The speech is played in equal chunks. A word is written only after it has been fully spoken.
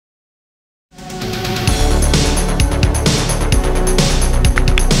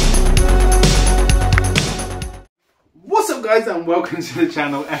guys, and welcome to the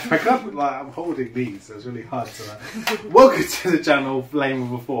channel. I can't, I'm holding these, so it's really hard to welcome to the channel Flame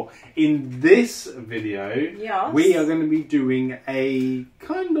of a 4. In this video, yes, we are going to be doing a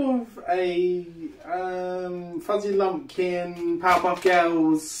kind of a Fuzzy Lumpkin Powerpuff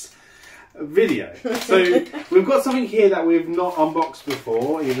Girls video. So we've got something here that we've not unboxed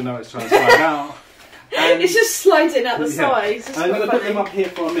before, even though it's trying to slide out. And it's just sliding out the sides. I'm going to put them up here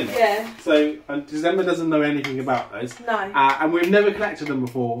for a minute. Yeah. So December doesn't know anything about those. No. And we've never collected them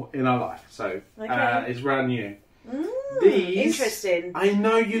before in our life. So it's brand new. These, interesting. I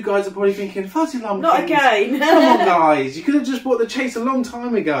know you guys are probably thinking, Fuzzy Lumpkins. Not again. Come on, guys. You could have just bought the Chase a long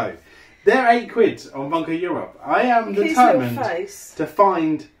time ago. They're £8 on Funko Europe. I am determined to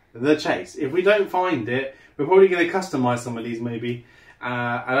find the Chase. If we don't find it, we're probably going to customise some of these maybe. And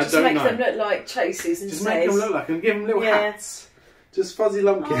I don't know. Just make them look like chases and just make them look like and give them little hats. Just Fuzzy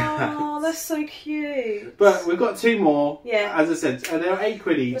Lumpkin hats. Oh, that's so cute. But we've got two more. Yeah. As I said, and they're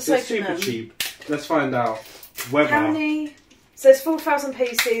 £8 each. They're super cheap. Let's find out whether. How many? So there's 4,000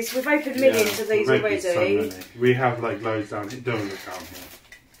 pieces. We've opened millions of these already. So many. We have like loads down here. Don't look down here.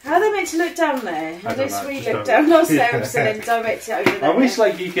 How are they meant to look down there? Unless we look down ourselves and then direct it over there. I wish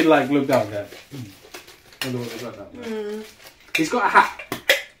like you could like look down there. Wonder what they've got down there. He's got a hat.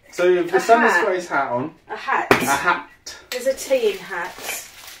 So the son has got his hat on. A hat. A hat. There's a T in hat.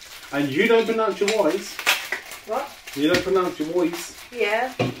 And you don't pronounce your Y's. What? You don't pronounce your Y's.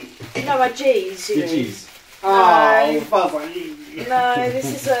 Yeah. No, a G's. Your G's. Oh, Fuzzy. No, this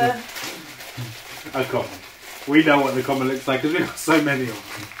is a common. We know what the common looks like because we've got so many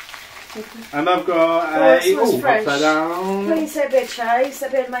of them. And I've got a upside down. Please say a bit of Chase,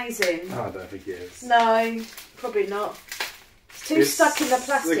 that'd be amazing. Oh, I don't think it is. No, probably not. It's too stuck in the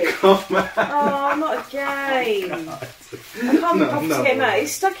plastic. Oh, not again. I can't be bothered to get him out.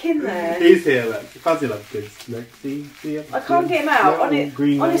 He's stuck in there. He's here, look. Fuzzy Lumpkins. Look, see I can't get him out.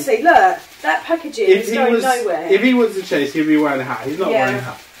 Honestly, look, that packaging is going nowhere. If he was to chase, he'd be wearing a hat. He's not wearing a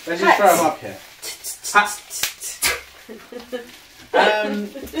hat. Let's just throw him up here.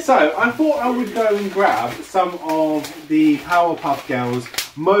 So I thought I would go and grab some of the Powerpuff Girls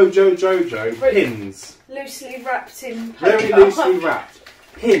Mojo Jojo pins. Loosely wrapped in paper. Very loosely wrapped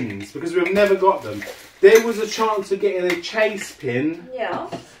pins because we've never got them. There was a chance of getting a Chase pin. Yeah.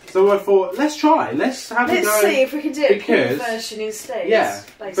 So I thought, let's try. Let's have a go. Let's see if we can do a pin version instead. Yeah.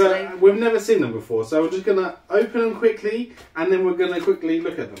 Basically. But we've never seen them before, so we're just gonna open them quickly, and then we're gonna quickly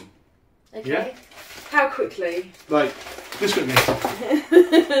look at them. Okay. Yeah? How quickly? Like, just quickly.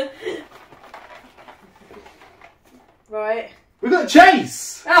 Right. We got a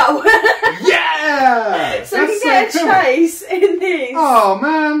Chase! Oh! Yeah! So we can get a Chase in this. Oh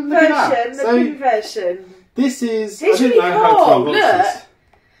man, look at that. The pin version. This is. It's really cool. Look!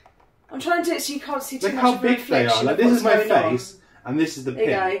 I'm trying to do it so you can't see too much. Look how big they are. Like, this is my face, and this is the pin.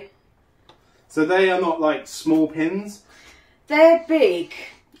 There you go. So they are not like small pins. They're big.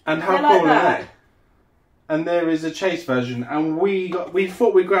 And how cool are they? And there is a Chase version, and we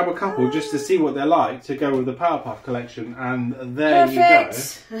thought we'd grab a couple just to see what they're like to go with the Powerpuff collection, and there you go.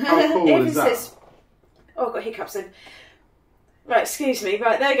 How cool is that? Oh, I've got hiccups then. Right, excuse me.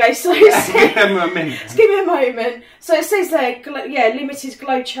 Right, there you go. So give him a minute. Just give me a moment. So it says there, limited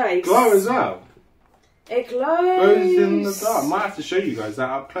glow Chase. Glow as well. It glows. Glows in the dark. I might have to show you guys that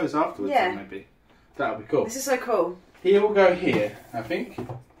up close afterwards. Yeah. Maybe that'll be cool. This is so cool. He will go here, I think.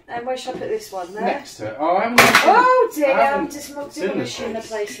 And where should I put this one? There? Next to it. Oh, I haven't dear, I'm just demolishing the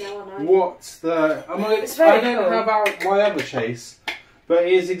place now, aren't I? What's the... I don't have out my other Chase, but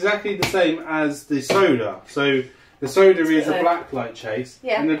it is exactly the same as the Soda. So the Soda is a black light Chase,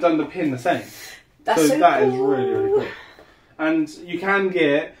 and they've done the pin the same. That's so that cool. is really, really cool. And you can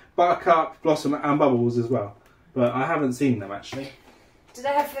get Buttercup, Blossom and Bubbles as well, but I haven't seen them actually. Do they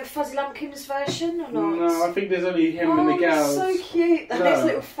have a Fuzzy Lumpkins version or not? No, I think there's only him and the girls. So cute. And his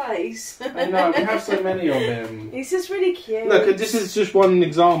little face. I know, we have so many of him. He's just really cute. Look, this is just one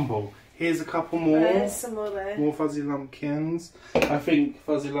example. Here's a couple more. There's some more there. More Fuzzy Lumpkins. I think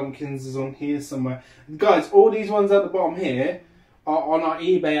Fuzzy Lumpkins is on here somewhere. Guys, all these ones at the bottom here are on our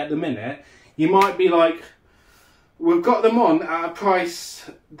eBay at the minute. You might be like, we've got them on at a price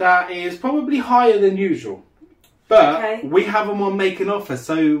that is probably higher than usual. But we have them on make an offer,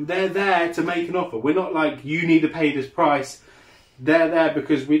 so they're there to make an offer. We're not like, you need to pay this price. They're there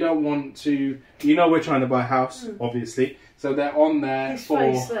because we don't want to... You know we're trying to buy a house, obviously. So they're on there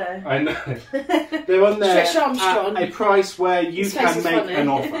there. I know. They're on there at a price where you can make an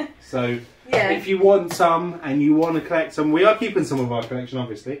offer. So if you want some and you want to collect some... We are keeping some of our collection,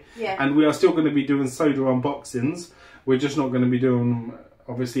 obviously. Yeah. And we are still going to be doing soda unboxings. We're just not going to be doing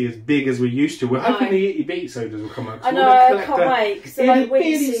obviously as big as we're used to. We're hoping the Itty Bitty sodas will come out. I know, I can't wait. Because they're like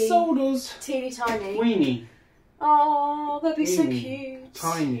Itty sodas. Teeny tiny. Weenie. Oh, that'd be so cute.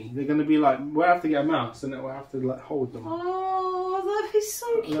 Tiny. They're going to be like, we'll have to get a mouse and then we'll have to like hold them. Oh, that'd be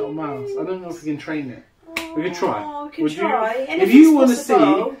so cute. A little mouse. I don't know if we can train it. We can try. We can try. If you want to see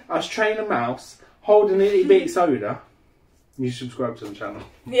us train a mouse holding an Itty Bitty soda, you subscribe to the channel.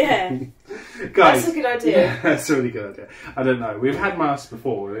 Yeah. Guys, that's a good idea. Yeah, that's a really good idea. I don't know. We've had mice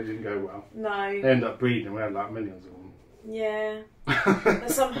before. They didn't go well. No. They end up breeding. We had like millions of them. Yeah. They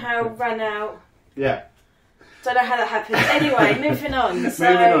somehow ran out. Yeah. Don't know how that happened. Anyway, moving on. So...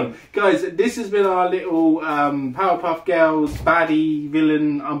 Moving on. Guys, this has been our little Powerpuff Girls baddie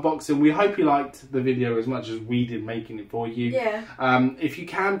villain unboxing. We hope you liked the video as much as we did making it for you. Yeah. If you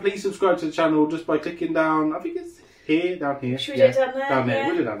can, please subscribe to the channel just by clicking down, I think it's here, down here. Should we do it down there? Down there, yeah.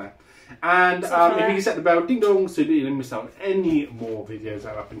 we'll do it down there. And if you can set the bell ding dong so that you don't miss out any more videos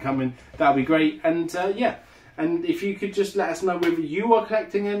that are up and coming, that would be great. And yeah. And if you could just let us know whether you are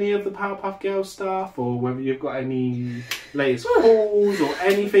collecting any of the Powerpuff Girls stuff or whether you've got any latest hauls or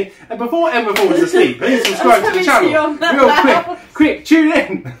anything. And before Emma falls asleep, please subscribe to the channel. Real quick, tune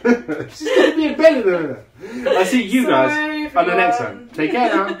in. She's going to be in bed in a minute. I'll see you guys on the next one. Take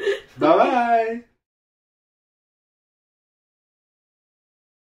care now. Bye bye.